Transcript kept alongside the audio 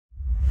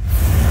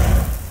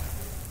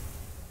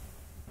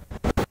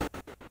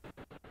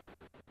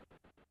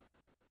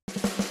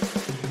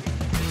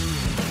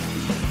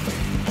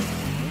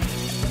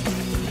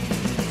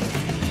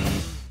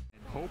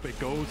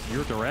goes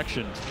your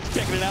direction.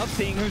 Checking it out,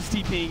 seeing who's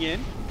TPing in.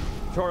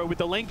 Toro with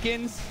the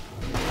Lincolns.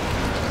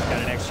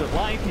 Got an extra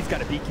life. He's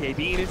got a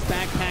BKB in his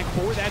backpack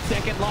for that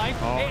second life.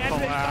 And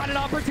they've got an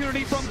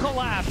opportunity from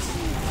Collapse.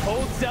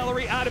 Hold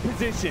Celery out of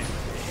position.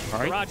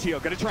 Rachio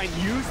gonna try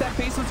and use that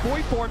faceless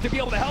void form to be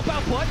able to help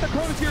out Blood. The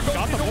Chronosphere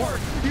goes into work.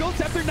 The Gold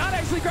Scepter not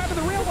actually grabbing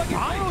the real one.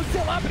 Pyro's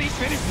still up and he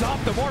finishes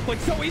off the Morph like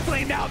so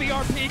easily. Now the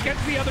RP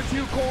gets the other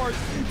two cores.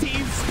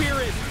 Team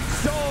Spirit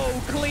so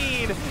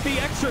clean. The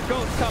extra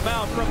ghosts come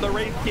out from the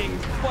Wraith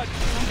Kings, but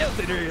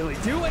doesn't really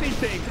do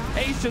anything.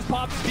 Ace just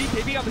pops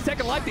BKB on the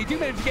second life. They do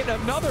manage to get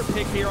another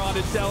pick here on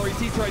his Celery.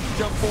 He tries to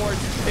jump forward.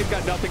 They've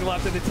got nothing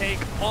left in the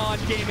tank on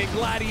Gaming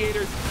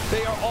Gladiators.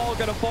 They are all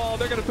gonna fall.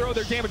 They're gonna throw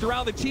their damage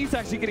around. The Chiefs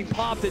actually getting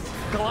popped. It's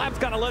Collapse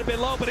got a little bit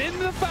low, but into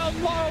the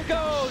fountain low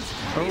goes.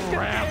 He's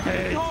gonna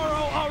get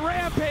Toro a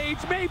rampage,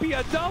 maybe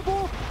a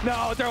double.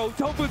 No,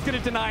 Tofu's gonna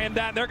deny him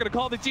that. They're gonna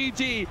call the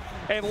GG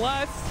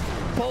unless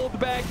pulled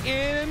back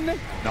in.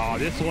 No,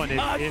 this one is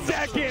a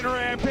second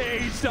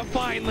rampage to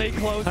finally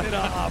close it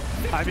up.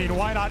 I mean,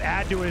 why not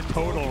add to his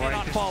total, right?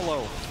 Not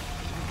follow.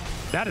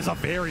 That is a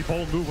very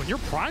bold move. When your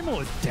Primal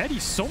is dead,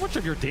 he's so much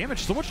of your damage,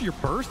 so much of your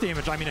burst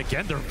damage. I mean,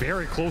 again, they're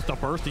very close to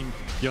bursting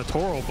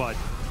Yotoro, but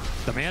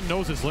the man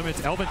knows his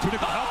limits. Elvin Tunic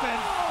will help in.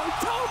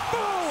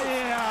 Tofu!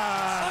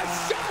 Yeah! A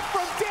shot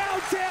from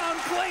downtown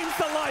claims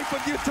the life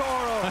of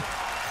Yotoro.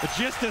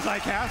 Just as I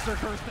cast her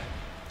curse.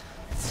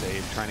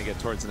 Save, trying to get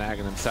towards an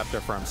Aghanim Scepter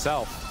for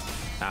himself.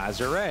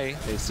 Azure,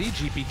 they see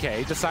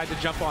GPK, decide to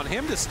jump on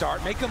him to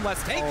start, make him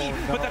less tanky,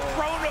 but the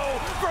Chrono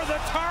for the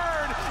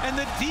turn, and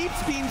the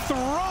Deeps being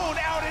thrown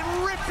out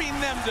and ripping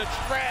them to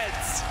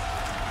shreds.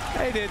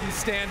 They didn't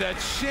stand a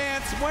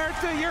chance.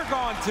 Muerta, you're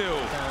gone too.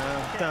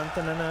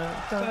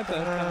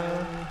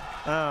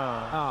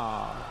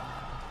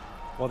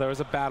 Well, there was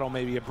a battle,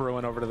 maybe a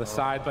brewing over to the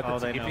side, but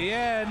the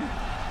TPN.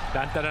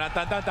 Dun, dun, dun,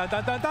 dun, dun, dun,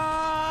 dun, dun,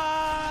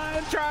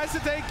 dun, tries to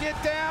take it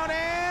down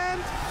and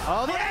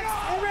they ran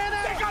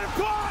out. They got him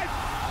caught.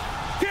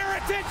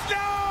 Heritage,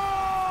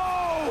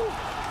 no!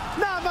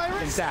 Not my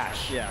wrist.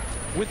 Dash. Yeah.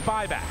 With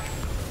buyback.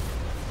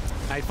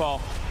 Nightfall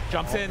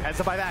jumps in. Has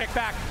the buyback. Kick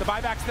back. The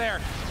buyback's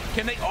there.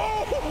 Can they?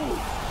 Oh!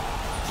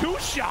 Two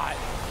shot.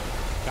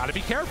 Got to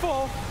be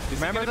careful.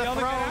 Remember the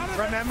throne.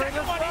 Remember the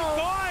throne. He's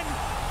gone.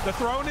 The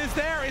throne is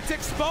there. It's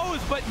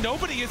exposed, but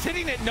nobody is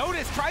hitting it.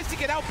 Notice tries to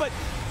get out, but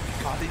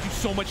God, they do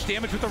so much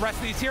damage with the rest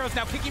of these heroes.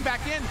 Now kicking back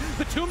in.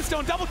 The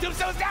Tombstone, double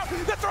Tombstone's down.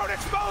 The throne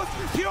exposed.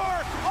 Pure,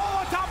 all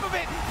on top of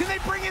it. Can they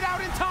bring it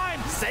out in time?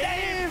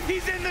 Save.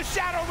 He's in the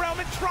Shadow Realm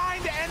and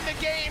trying to end the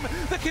game.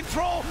 The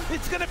control,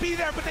 it's going to be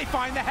there, but they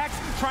find the Hex,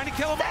 trying to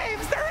kill him.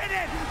 Saves, they're in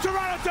it.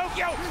 Toronto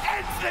Tokyo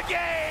ends the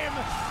game.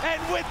 And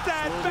with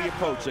that, the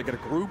approach, they're going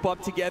to group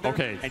up together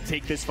and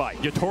take this fight.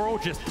 Yotoro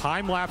just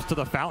time-lapse to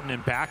the fountain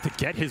and back to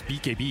get his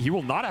BKB. He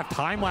will not have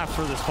time-lapse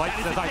for this fight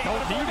because I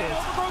don't need it.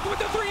 Overgrowth with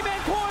the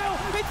three-man coil.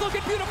 It's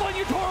looking beautiful, and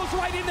Yotoro's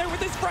right in there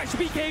with his fresh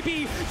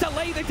BKB to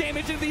lay the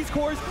damage into these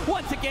cores.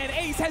 Once again,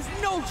 Ace has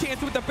no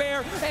chance with the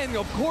bear, and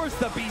of course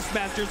the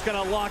Beastmaster's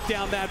gonna lock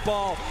down that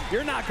ball.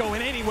 You're not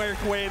going anywhere,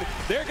 Quinn.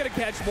 They're gonna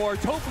catch more.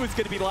 Tofu's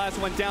gonna be the last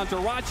one down.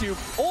 Rachu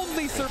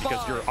only survives.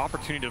 Because your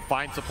opportunity to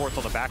find supports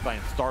on the backline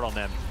and start on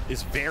them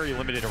is very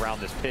limited around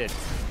this pit.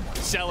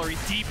 Celery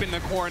deep in the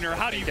corner.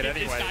 How do you get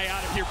this guy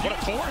out of here? What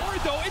a torn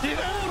though.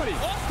 It's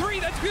all three.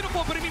 That's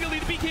beautiful, but immediately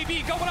the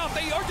BKB going off.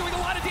 They are doing a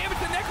lot of damage.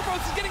 The Necropros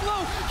is getting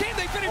low. Can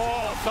they finish?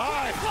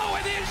 Side. Low,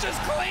 and it's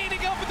just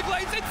cleaning up with the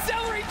glaives. And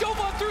Celery dove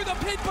on through the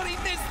pit, but he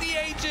missed the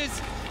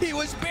Aegis. He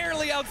was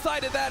barely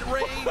outside of that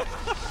range.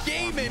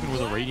 Game in. Even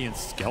with a Radiant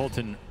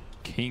Skeleton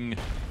King,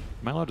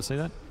 am I allowed to say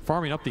that?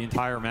 Farming up the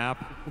entire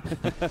map.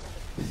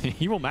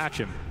 He will match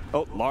him.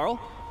 Oh, Laurel?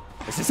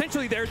 It's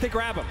essentially there if they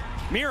grab him.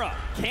 Mira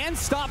can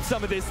stop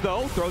some of this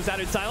though. Throws out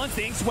in silence,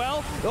 thinks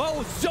well.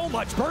 Oh, so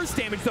much burst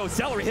damage though.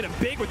 Celery hit him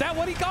big with that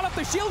one. He got off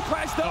the shield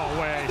crash though.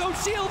 No way. And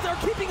those shields are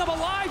keeping him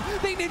alive.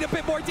 They need a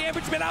bit more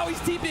damage, but now he's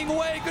TPing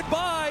away.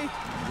 Goodbye.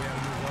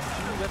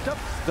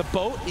 The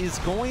boat is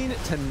going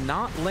to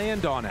not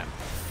land on him.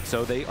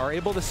 So they are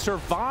able to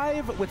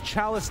survive with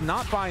Chalice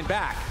not buying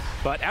back.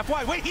 But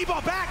FY, wait, he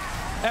bought back!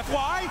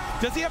 FY,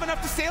 does he have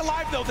enough to stay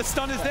alive though? The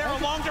stun is there, a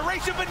long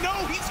duration, but no,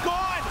 he's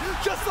gone!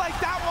 Just like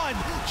that one.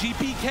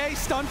 GPK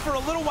stunned for a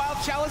little while.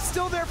 Chalice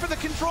still there for the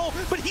control,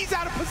 but he's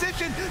out of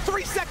position.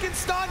 3-second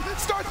stun,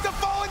 starts to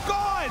fall and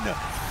gone!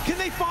 Can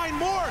they find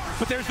more?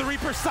 But there's the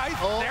Reaper Scythe,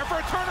 there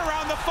for a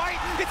turnaround. The fight,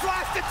 it's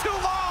lasted too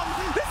long!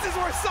 This is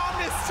where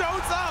Somnus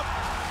shows up!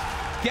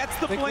 Gets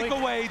the blink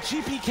away,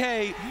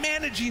 GPK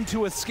managing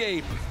to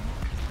escape.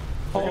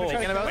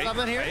 Thinking about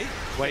something here?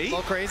 Wait. A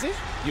little crazy?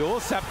 Yule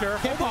Scepter.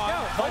 Hold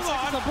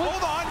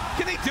on.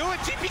 Can they do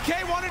it?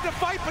 GPK wanted to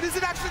fight, but is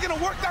it actually going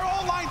to work? They're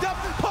all lined up.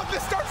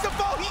 Pumpus starts to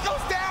fall. He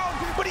goes down,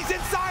 but he's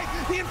inside.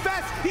 He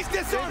infests. He's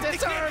disarmed. He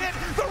can't hit.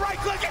 The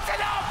right click. It's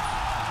enough.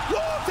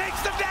 Wall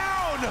takes them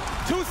down.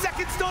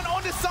 2-second stun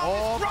onto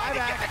Somnus. Trying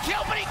to get the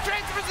kill, but he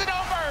transfers it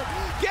over.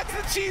 Gets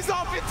the cheese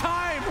off in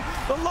time.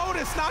 The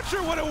Lotus, not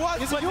sure what it was,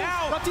 but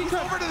now he's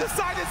over to the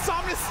side and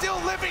Somnus still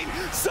living.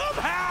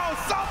 Somehow,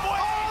 someway.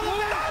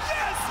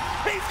 Somnus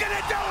He's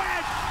gonna do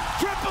it!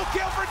 Triple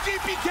kill for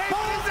GPK,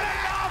 but is it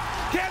enough?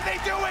 Can they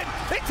do it?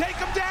 They take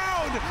him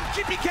down!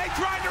 GPK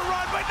trying to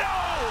run, but no!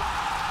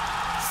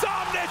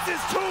 Somnus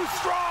is too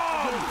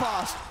strong!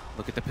 Fast.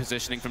 Look at the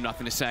positioning from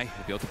Nothing to Say.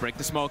 He'll be able to break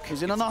the smoke.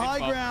 He's in on the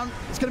high ground.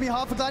 It's going to be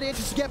hard for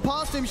Gladiators to get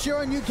past him.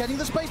 Shiro and you getting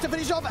the space to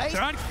finish off. Ace.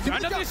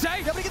 Nothing to Say.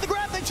 Able to get the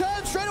grab. They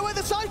turn straight away.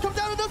 The side comes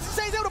down and Nothing to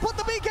Say. He's able to put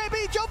the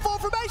BKB jump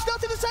forward from Ace.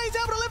 Nothing to Say. He's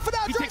able to live for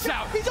that. He kicks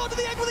out. He's onto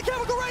the egg with a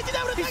chemical range. He's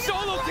able to take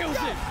solo kills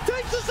it.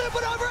 Takes the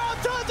supernova out.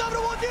 Turns over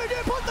to what do you do?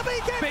 Put the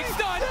BKB. Big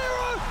stun.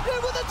 Zero in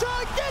with the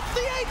turn. Gets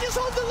the Aegis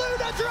on the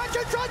Luna.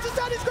 Duracho tries to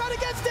stand his ground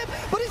against him,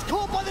 but he's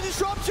caught by the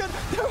disruption.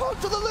 They're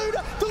onto the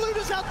Luna. The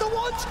Luna's out the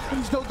once, and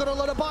he's not got a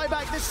lot of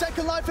buyback. This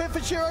second life hit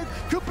for Shiro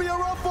could be a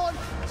rough one.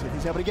 So if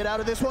he's able to get out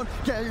of this one,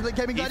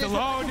 Gaming He's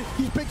alone.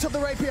 He picks up the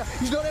rapier.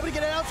 He's not able to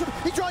get it out.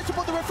 He tries to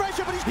put the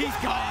refresher, but he's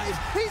gone.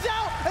 He's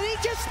out, and he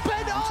just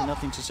sped off.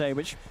 Nothing to Say,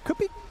 which could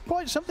be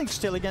quite something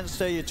still against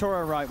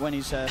Toro, right, when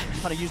he's trying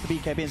to use the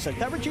BKB and said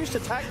that reduced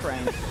attack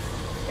range.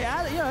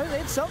 Yeah, you know,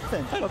 it's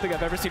something. I don't think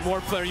I've ever seen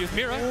more player use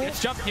Mira.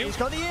 It's jump you. He's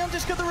got the Eon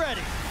Disc at the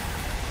ready.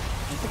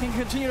 If they can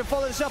continue to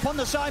follow this up on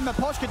the side,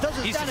 Maposhka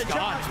doesn't stand a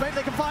chance. Maybe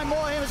they can find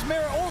more of him as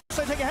Mira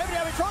also taking heavy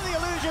damage from the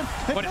illusion.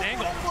 What an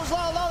angle.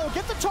 Lalo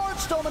get the Torrent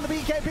Storm and the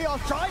BKB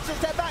off. Tries to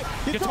step back.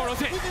 Toro's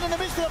hit. He's in the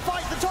midst of the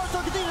fight. The Torrent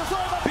Storm continues to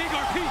throw him up. Big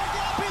RP.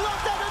 He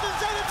locked down Nothing to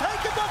Say. They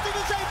take him. Nothing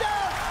to Say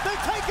down. They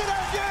take it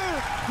out you.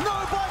 No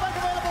buyback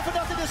available for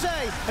Nothing to Say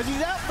as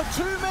he's out for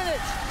 2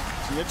 minutes.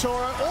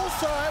 Toro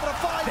also able to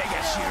fight. They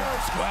get Shiro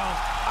as well.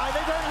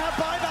 They don't have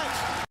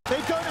buybacks. They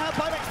don't have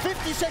buybacks.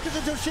 50 seconds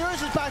until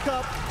Shiro's is back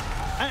up.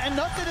 And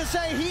Nothing to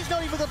Say, he's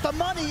not even got the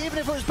money, even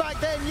if it was back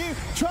then. You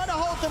trying to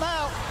hold them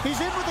out. He's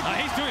in with the.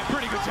 He's doing a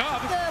pretty good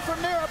job. There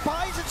from Mira,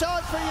 buys a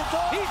charge for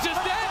Toro. He's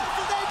just dead.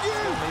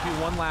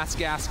 Maybe one last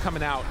gas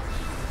coming out.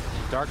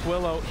 Dark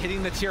Willow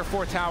hitting the tier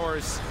 4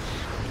 towers.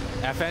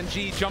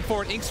 FNG, jump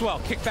forward,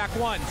 Inkswell, kick back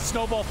one,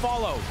 snowball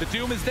follow. The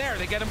Doom is there,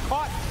 they get him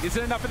caught. Is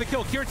it enough for the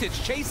kill?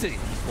 Kiritich chasing,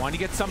 wanting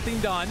to get something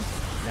done.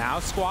 Now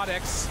Squad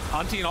X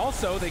hunting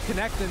also, they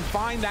connect and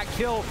find that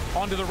kill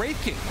onto the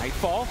Wraith King.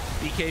 Nightfall,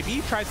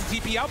 BKB tries to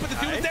TP out, but the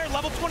Doom is there,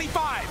 level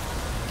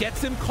 25.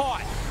 Gets him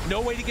caught.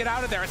 No way to get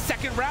out of there. A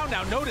second round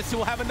now. Notice he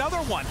will have another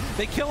one.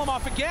 They kill him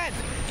off again.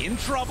 In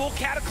trouble.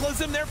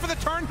 Cataclysm there for the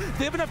turn.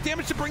 They have enough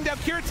damage to bring down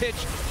Kiritich.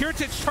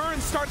 Kiritich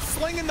turns, starts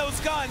slinging those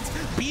guns,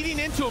 beating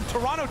into him.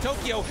 Toronto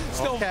Tokyo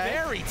still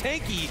very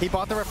tanky. He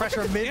bought the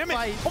refresher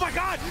mid-fight. Oh my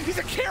god, he's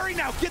a carry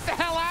now. Get the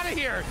hell out of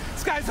here.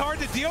 This guy's hard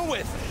to deal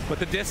with. But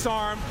the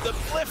disarm, the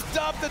lift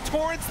up, the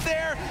torrent's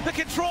there. The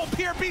control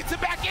Pier beats him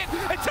back in.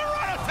 And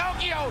Toronto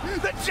Tokyo,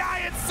 the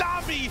giant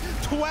zombie,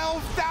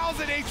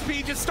 12,000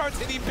 HP, just starts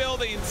hitting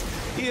buildings.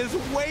 He is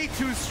way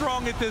too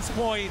strong at this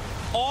point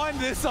on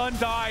this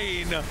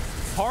Undying.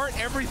 Heart,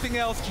 everything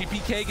else.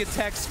 GPK gets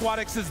Hex, Squad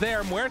X is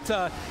there.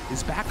 Muerta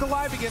is back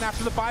alive again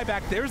after the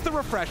buyback. There's the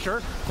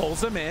refresher,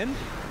 pulls him in,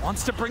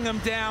 wants to bring him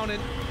down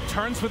and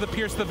turns with a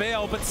Pierce the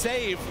Veil, but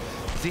save.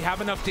 Does he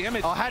have enough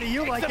damage? Oh, how do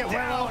you like it,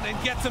 Willow?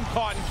 And gets him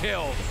caught and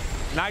killed.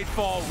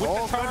 Nightfall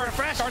with the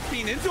turn, starts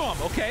being into him.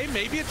 Okay,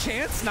 maybe a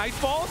chance.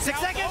 Nightfall. 6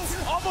 seconds.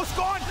 Almost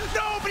gone.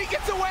 No, but he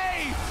gets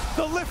away.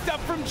 The lift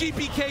up from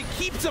GPK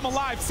keeps him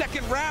alive.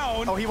 Second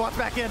round. Oh, he walks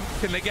back in.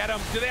 Can they get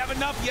him? Do they have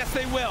enough? Yes,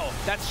 they will.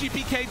 That's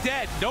GPK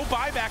dead. No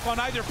buyback on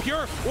either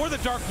Pure or the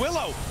Dark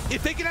Willow.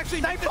 If they can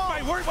actually make this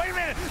fight work, wait a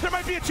minute. There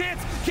might be a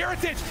chance.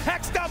 Kiritich,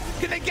 hexed up.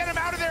 Can they get him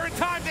out of there in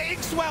time? The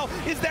Inkswell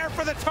is there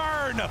for the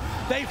turn.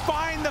 They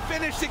find the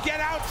finish to get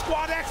out.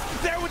 Squad X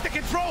there with the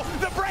control,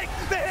 the break,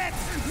 the hits.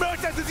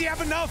 Does he have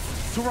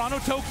enough? Toronto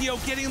Tokyo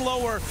getting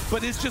lower,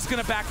 but is just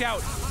going to back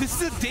out.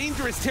 This is a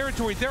dangerous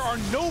territory. There are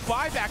no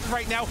buybacks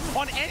right now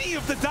on any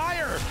of the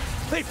Dire.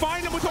 They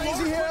find him with the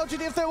easy here,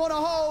 LGD, if they want to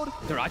hold.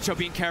 Duracho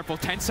being careful.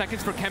 10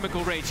 seconds for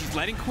chemical rage. He's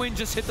letting Quinn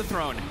just hit the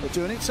throne. They're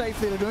doing it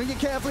safely. They're doing it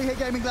carefully here,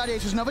 Gaming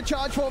Gladiators. Another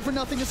charge forward for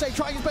Nothing to Say.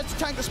 Trying his best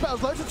to tank the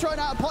spells. Loads are thrown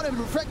out upon him.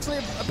 Reflexively,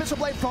 Abyssal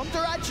Blade from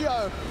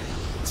Duracho.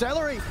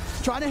 Celery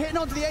trying to hit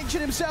onto the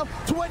Ancient himself.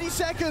 20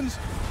 seconds.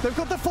 They've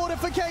got the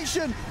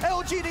fortification.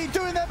 LGD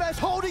doing their best,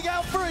 holding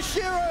out for a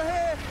Shiro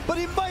here, but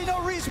he may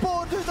not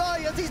respawn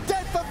tonight as he's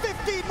dead for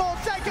 15 more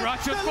seconds.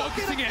 Duracho's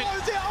focusing it.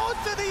 Close it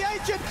onto the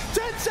Ancient.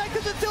 10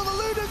 seconds until the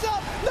Luna's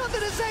up.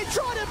 Nothing to Say,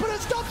 trying to put a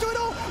stop to it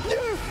all.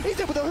 New, he's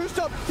in with a Who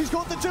Stop. He's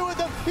got the two of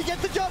them. He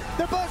gets the jump.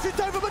 The burst is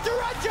over, but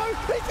Duracho,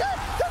 he's dead.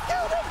 They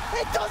killed him.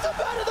 It doesn't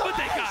matter. But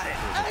they got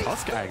it.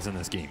 Tuskags in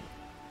this game.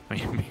 I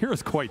mean,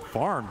 Mira's quite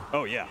farmed.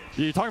 Oh, yeah.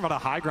 You're talking about a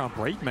high ground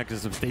break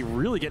mechanism. They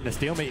really get in a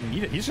stalemate and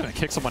need it. He's going to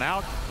kick someone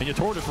out, and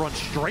Yatoro just runs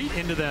straight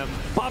into them.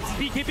 Pops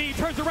BKB,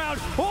 turns around.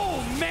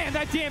 Oh, man,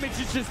 that damage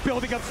is just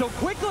building up so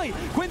quickly.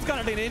 Quinn's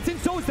got it in an instant.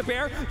 So is the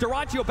Bear.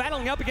 Duracho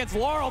battling up against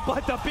Laurel,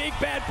 but the big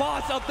bad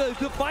boss of the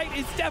fight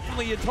is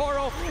definitely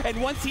Yatoro.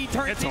 And once he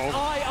turns his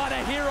eye on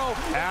a hero,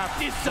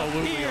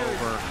 absolutely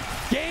over.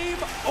 Game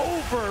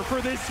over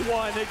for this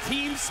one. The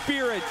team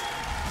spirit.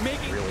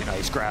 Really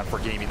nice grab for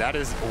Gaming. That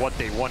is what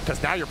they want,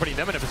 because now you're putting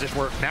them in a position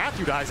where if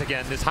Matthew dies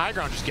again, this high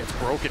ground just gets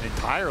broken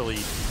entirely.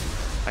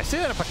 I say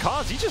that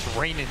because he's just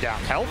raining down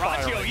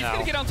hellfire right he's now.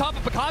 going to get on top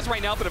of Picaz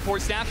right now, but of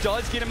course Snap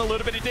does get him a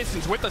little bit of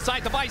distance with the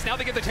side device. Now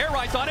they get the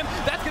terrorize on him.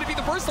 That's going to be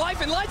the first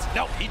life, and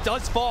no, he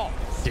does fall.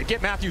 Did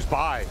get Matthews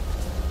by.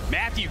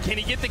 Matthew, can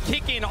he get the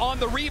kick in on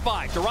the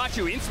revive?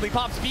 Durachu instantly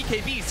pops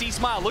BKB.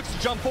 C-Smile looks to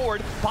jump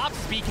forward, pops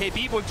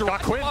BKB, but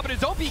Durachu popping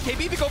his own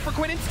BKB to go for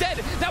Quinn instead.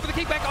 Now with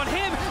the kickback on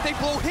him, they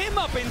blow him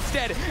up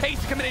instead.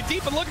 Ace coming in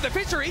deep, and look at the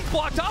Fisher. He's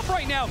blocked off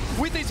right now.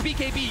 With his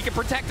BKB, he can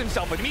protect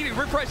himself, but immediate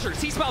refresher.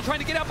 C-Smile trying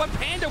to get out, but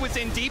Panda was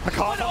in deep.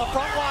 Picaz on the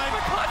front line.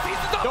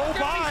 No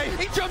buy.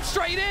 He jumps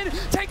straight in,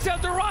 takes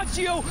out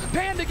Durachu.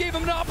 Panda gave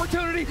him an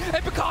opportunity,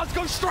 and Picaz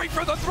goes straight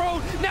for the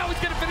throat. Now he's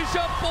going to finish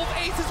up both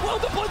Ace as well.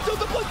 The Bloodstone,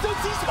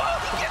 C-Smile.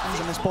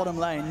 In this bottom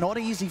lane, not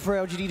easy for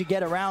LGD to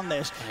get around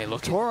this. Hey,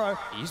 look, Toro,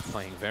 he's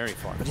playing very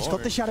far. but he's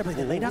got the Shadow Blade.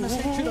 They lay down a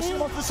sentry, they'll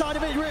come off the side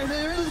of it.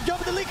 The jump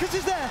of the Leakers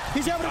is there.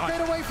 He's able to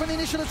fade away from the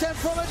initial attempt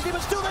from LGD,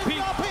 but still they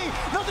need RP.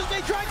 Not as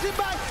they drags him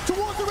back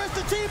towards the rest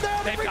of the team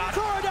there. They bring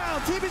Toro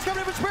down. Team is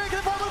coming in for Spirit.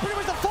 Pretty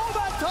much the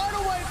 4-man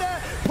tidal wave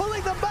there,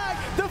 pulling them back.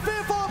 The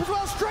Fear fall up as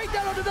well, straight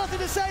down onto nothing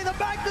to say. The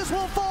Magnus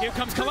will fall. Here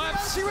comes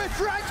Collapse.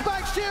 Drags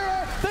back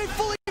Shiro. They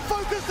fully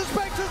focus the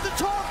Spectres. The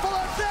Toro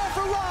follows there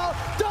for a while.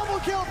 Double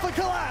kill for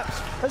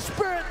Collapse. A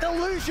Spirit, they'll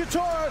lose your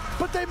Toro,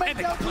 but they make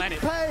the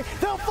pay.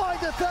 They'll find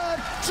the third.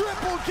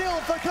 Triple kill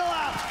for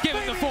Collapse. Give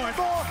him the fourth.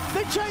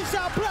 They chase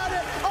out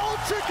Planet.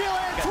 Ultra kill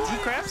in.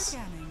 T-Craps.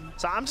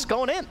 So I'm just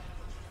going in.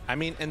 I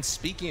mean, and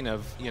speaking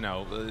of, you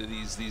know,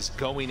 these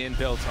going in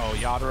builds, oh,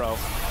 Yadro.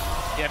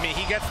 Yeah, I mean,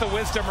 he gets the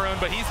Wisdom Rune,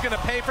 but he's going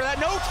to pay for that.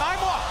 No, time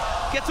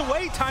walk. Gets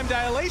away, time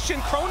dilation.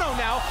 Chrono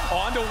now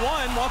on to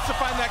one, wants to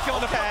find that kill.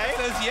 Okay.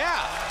 Says,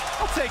 yeah,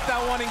 I'll take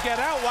that one and get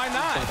out. Why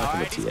not?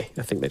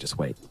 I think they just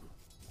wait.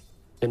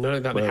 And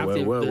knowing that they have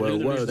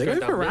whoa. They go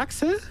for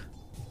Rax here?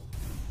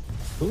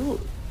 Ooh.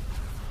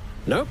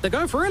 Nope, they're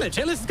going for Illich.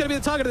 Illich is going to be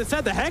the target of the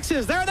set. The Hex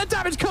is there, and the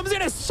damage comes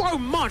in. It's so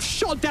much.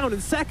 Shot down in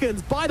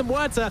seconds by the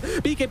Muerta.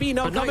 BKB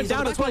now coming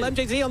down as well.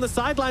 MJZ on the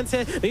sidelines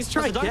here. He's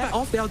trying to get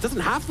off there. Doesn't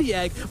have the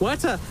egg.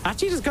 Muerta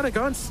actually just going to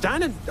go and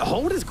stand and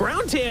hold his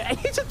ground here.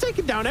 He's just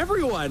taking down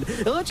everyone.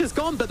 Illich is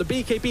gone, but the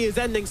BKB is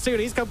ending soon.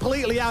 He's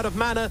completely out of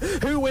mana.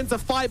 Who wins the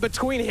fight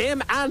between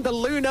him and the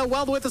Luna?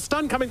 Well, with the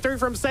stun coming through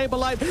from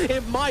Saberlight,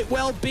 it might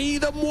well be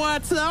the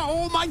Muerta.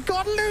 Oh my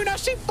god, Luna,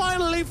 she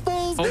finally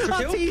falls.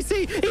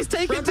 RTC, he's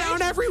taking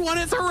down everyone.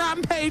 It's a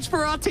rampage for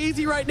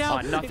RTZ right now.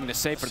 Nothing to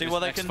say for this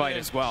next fight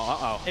as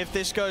well. If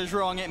this goes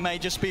wrong, it may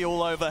just be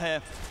all over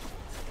here.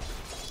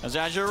 As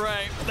Azure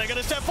Ray, they're going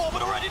to step forward,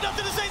 but already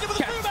nothing to say with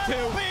the 2-man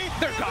LP.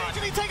 They're gone.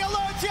 Immediately take a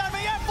low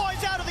TME.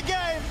 F5's out of the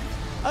game.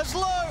 As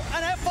low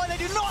and F5, they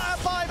do not have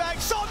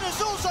buyback.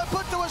 Somnus also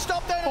put to a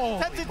stop there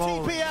and attempted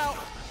TP out.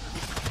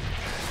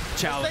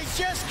 They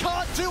just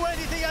can't do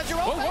anything, Azure.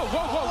 Okay,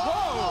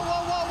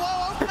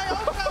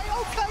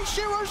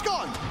 Shiro's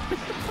gone.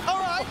 All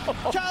right,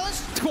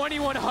 Chalice.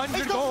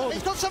 2,100 gold.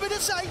 He's got something to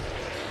say.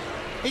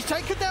 He's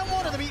taken down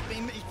one of them.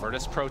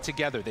 Virtus Pro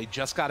together. They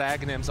just got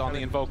Aghanims on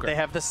the Invoker. They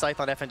have the Scythe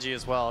on FNG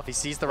as well. If he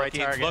sees the right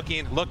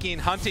target. Looking,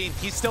 hunting.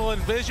 He's still in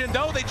vision.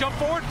 No, they jump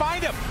forward,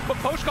 find him. But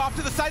Poshka off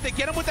to the side. They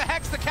get him with the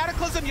Hex. The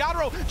Cataclysm.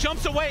 Yadro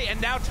jumps away and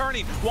now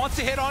turning. Wants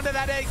to hit onto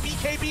that egg.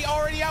 BKB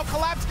already out.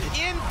 Collapse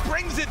in.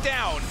 Brings it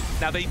down.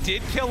 Now they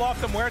did kill off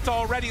the Muerta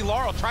already.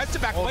 Laurel tries to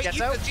back away. Eats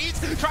the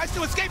cheese. Tries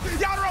to escape.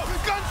 Yadro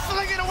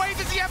gunslinging away.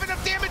 Does he have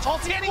enough damage?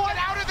 Can he get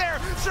out of there?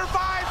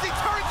 Survives. He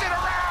turns it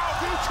around.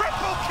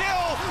 Triple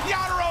kill.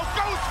 Yadro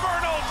goes for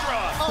an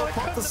ultra. He'll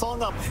pop the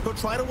song up. He'll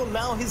try to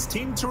allow his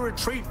team to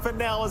retreat for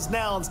now as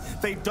Nouns.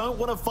 They don't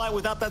want to fight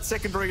without that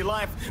secondary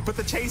life, but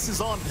the chase is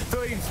on.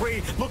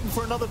 33, looking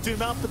for another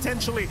Doom out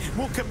potentially.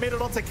 Will commit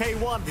it onto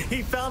K1.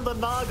 He found the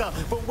Naga,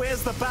 but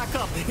where's the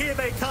backup? Here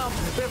they come.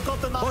 They've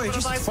got the Naga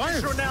with a nice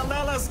picture now.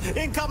 Nellis,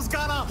 in comes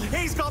Gunner.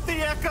 He's got the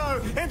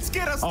Echo. And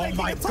Skitter's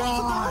taking it. They're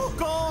all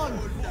gone.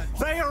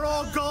 They are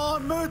all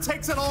gone. Moo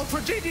takes an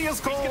ultra. Genius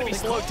call. He's going to be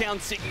slowed down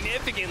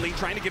significantly,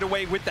 trying to get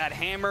away with that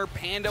hammer.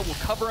 Panda will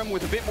cover him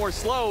with a bit more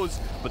slows,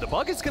 but the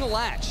bug is going to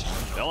latch.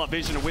 They'll have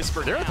vision to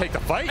Whisper. They're going to take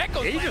the fight.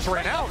 Aegis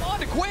ran out. On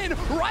to Quinn,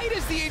 right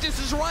as the Aegis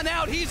has run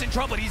out. He's in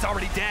trouble. He's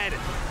already dead.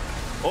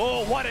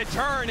 Oh, what a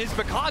turn. Is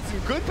Picaz in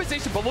good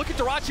position, but look at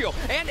Duracio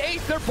and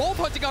Ace. They're both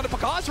hunting onto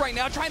Picaz right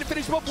now, trying to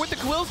finish him up with the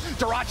Quills.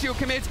 Duracio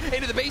commits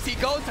into the base. He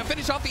goes to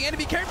finish off the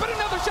enemy carry, but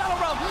another Shadow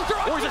Realm.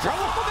 Duracio, no,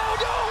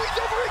 he's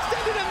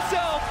overextended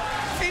himself.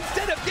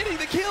 Instead of getting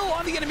the kill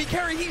on the enemy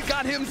carry, he's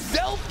got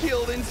himself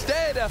killed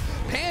instead.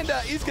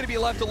 Panda is going to be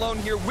left alone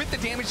here with the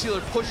damage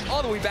dealer pushed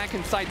all the way back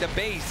inside the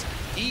base.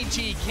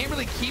 EG can't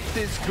really keep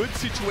this good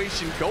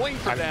situation going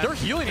for them. They're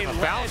healing him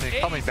about and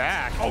coming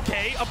back.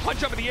 Okay, a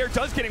punch up in the air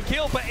does get him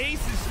killed, but Ace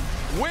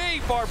is way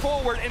far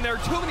forward, and there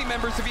are too many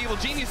members of Evil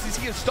Geniuses.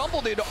 He has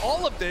stumbled into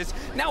all of this.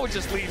 Now it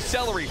just leaves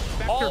Celery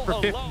all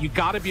alone. You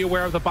got to be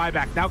aware of the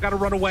buyback. Now got to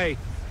run away.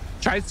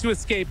 Tries to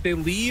escape. They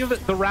leave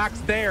the racks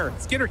there.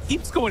 Skinner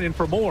keeps going in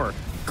for more.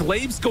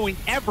 Glabe's going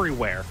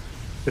everywhere.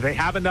 Do they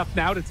have enough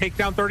now to take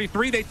down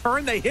 33? They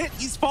turn, they hit.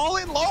 He's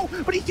falling low,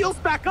 but he heals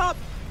back up.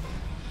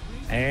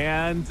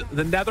 And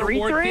the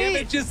Netherward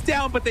damage is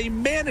down, but they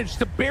managed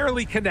to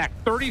barely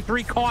connect.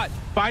 33 caught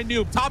by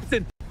Noob.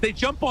 Thompson, they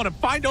jump on him,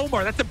 find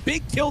Omar. That's a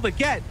big kill to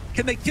get.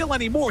 Can they kill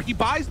any more? He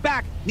buys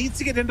back, needs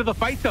to get into the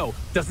fight though.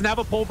 Doesn't have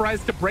a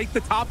pulverize to break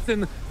the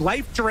Thompson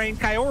life drain.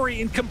 Coyote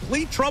in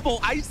complete trouble,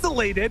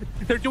 isolated.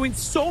 They're doing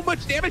so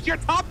much damage here.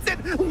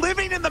 Thompson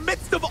living in the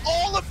midst of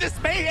all of this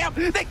mayhem.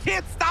 They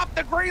can't stop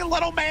the green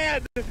little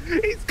man.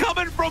 He's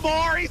coming for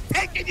more. He's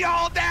taking you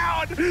all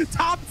down.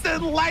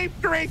 Thompson life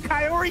drain.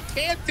 Coyote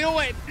can't do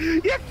it.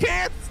 You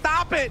can't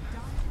stop it.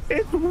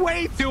 It's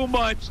way too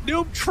much.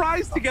 Noob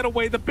tries to get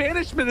away. The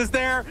banishment is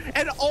there.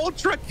 An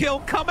ultra kill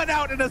coming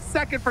out in a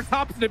second for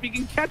Thompson. If he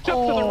can catch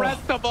up to the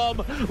rest of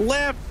them.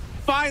 Lift,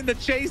 find the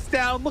chase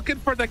down, looking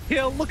for the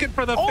kill, looking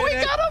for the finish.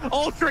 He got him.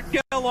 Ultra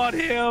kill on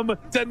him.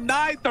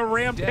 Denied the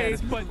rampage.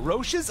 But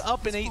Roche is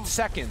up in 8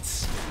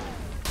 seconds.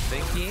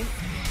 Thinking,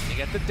 they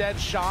get the dead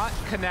shot,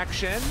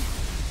 connection.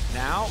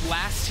 Now,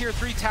 last tier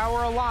 3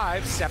 tower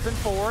alive, stepping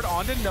forward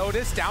onto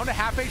Notice, down to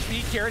half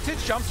HP.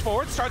 Kiritich jumps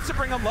forward, starts to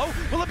bring him low.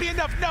 Will it be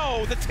enough?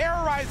 No, the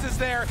Terrorize is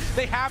there.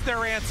 They have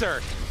their answer.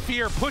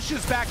 Fear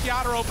pushes back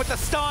Yatoro, but the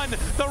stun,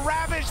 the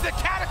Ravage, the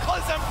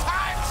Cataclysm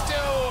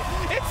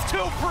 ×2. It's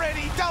too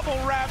pretty. Double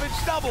Ravage,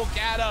 double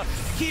Cata.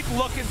 Keep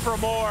looking for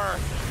more.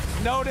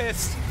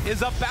 Notice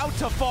is about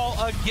to fall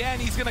again.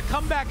 He's going to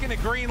come back in a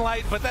green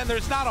light, but then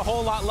there's not a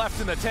whole lot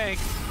left in the tank.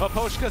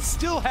 Maposhka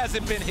still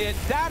hasn't been hit.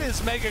 That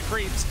is Mega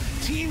Creeps.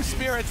 Team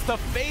Spirit's the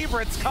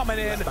favorites coming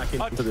in. Back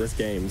into this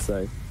game,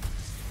 so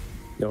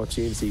the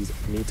opportunities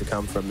need to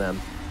come from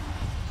them.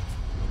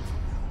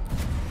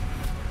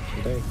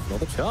 Okay,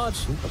 another charge.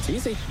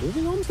 Arteezy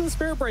moving on to the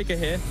Spirit Breaker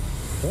here.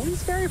 Very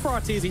scary for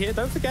Arteezy here,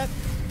 don't forget.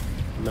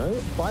 No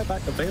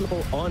buyback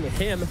available on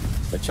him.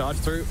 The charge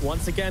through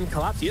once again.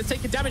 Collapse. He is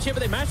taking damage here,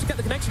 but they managed to get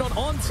the connection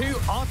onto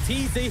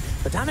Arteezy.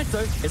 The damage,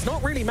 though, is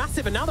not really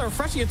massive, and now they're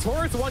refreshing, and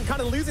Toro is the one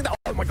kind of losing that.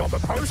 Oh my god, the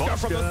poster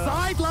from the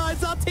sidelines.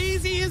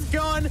 Arteezy is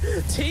gone.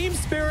 Team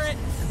Spirit,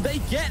 they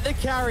get the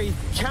carry.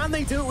 Can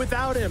they do it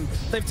without him?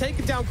 They've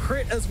taken down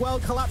Crit as well.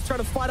 Collapse trying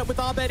to fight up with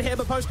Arbed here,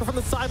 but Poshka from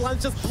the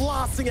sidelines just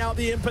blasting out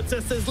the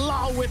impetuses.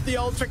 Lau with the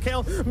ultra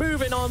kill.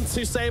 Moving on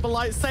to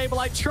Saberlight.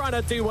 Saberlight trying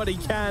to do what he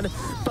can,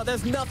 but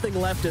there's nothing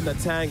left in the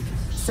tank.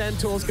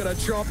 Centaur's gonna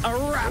drop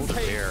a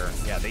rampage.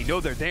 Yeah, they know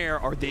they're there.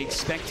 Are they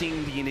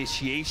expecting the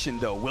initiation,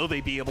 though? Will they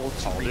be able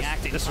to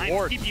react in time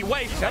to keep you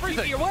away?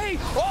 Keep you away.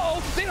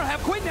 Oh, they don't have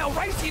Quinn now.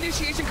 Right, the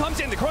initiation comes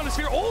in. The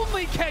Chronosphere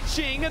only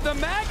catching the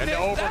Magnet. And the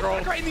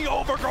Overgrowth. And the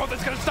Overgrowth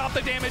is going to stop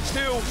the damage,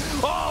 too.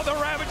 Oh, the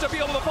Ravage will be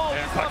able to fall.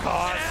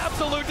 An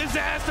absolute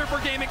disaster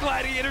for Gaming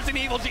Gladiators and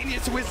Evil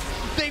Genius.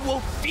 They will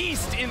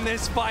feast in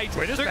this fight.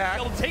 They're going to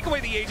be able to take away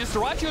the Aegis.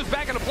 Doracio's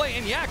back into play,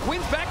 and yeah,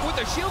 Quinn's back with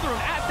the shield room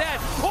at that.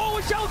 Oh,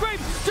 and Shellgrave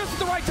just at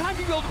the right time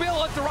to be able to bail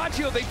out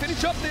Doraccio. They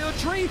finish up the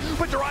tree,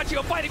 but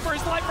Doraccio fighting for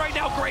his life right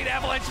now. Great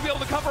Avalanche to be able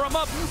to cover him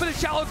up, but the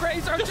Shallow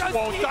Graves are just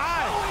won't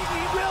die.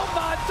 He will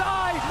not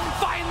die.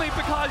 Finally,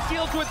 because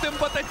deals with them,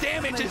 but the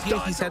damage is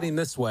done. He's heading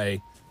this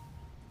way.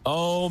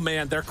 Oh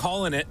man, they're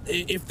calling it.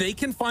 If they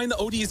can find the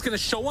OD, he's going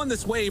to show on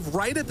this wave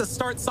right at the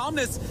start.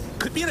 Somnus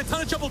could be in a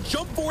ton of trouble.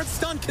 Jump forward,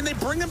 stun. Can they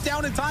bring him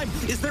down in time?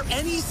 Is there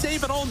any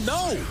save at all?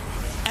 No.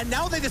 And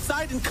now they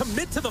decide and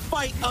commit to the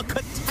fight. A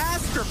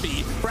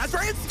catastrophe.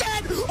 Raspberry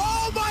instead.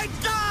 Oh my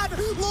God!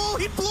 Lol,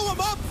 he blew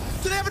him up.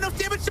 Do they have enough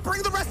damage to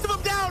bring the rest of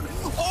them down?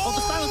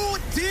 Oh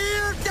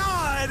dear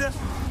God!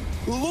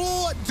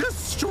 Lol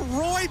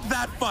destroyed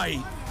that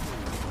fight.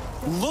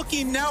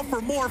 Looking now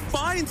for more.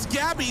 Finds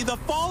Gabby. The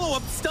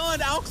follow-up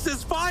stun. Aux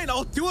is fine.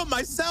 I'll do it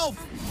myself.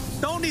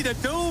 Don't need a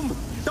Doom.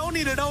 Don't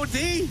need an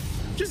OD.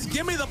 Just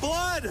give me the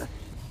blood.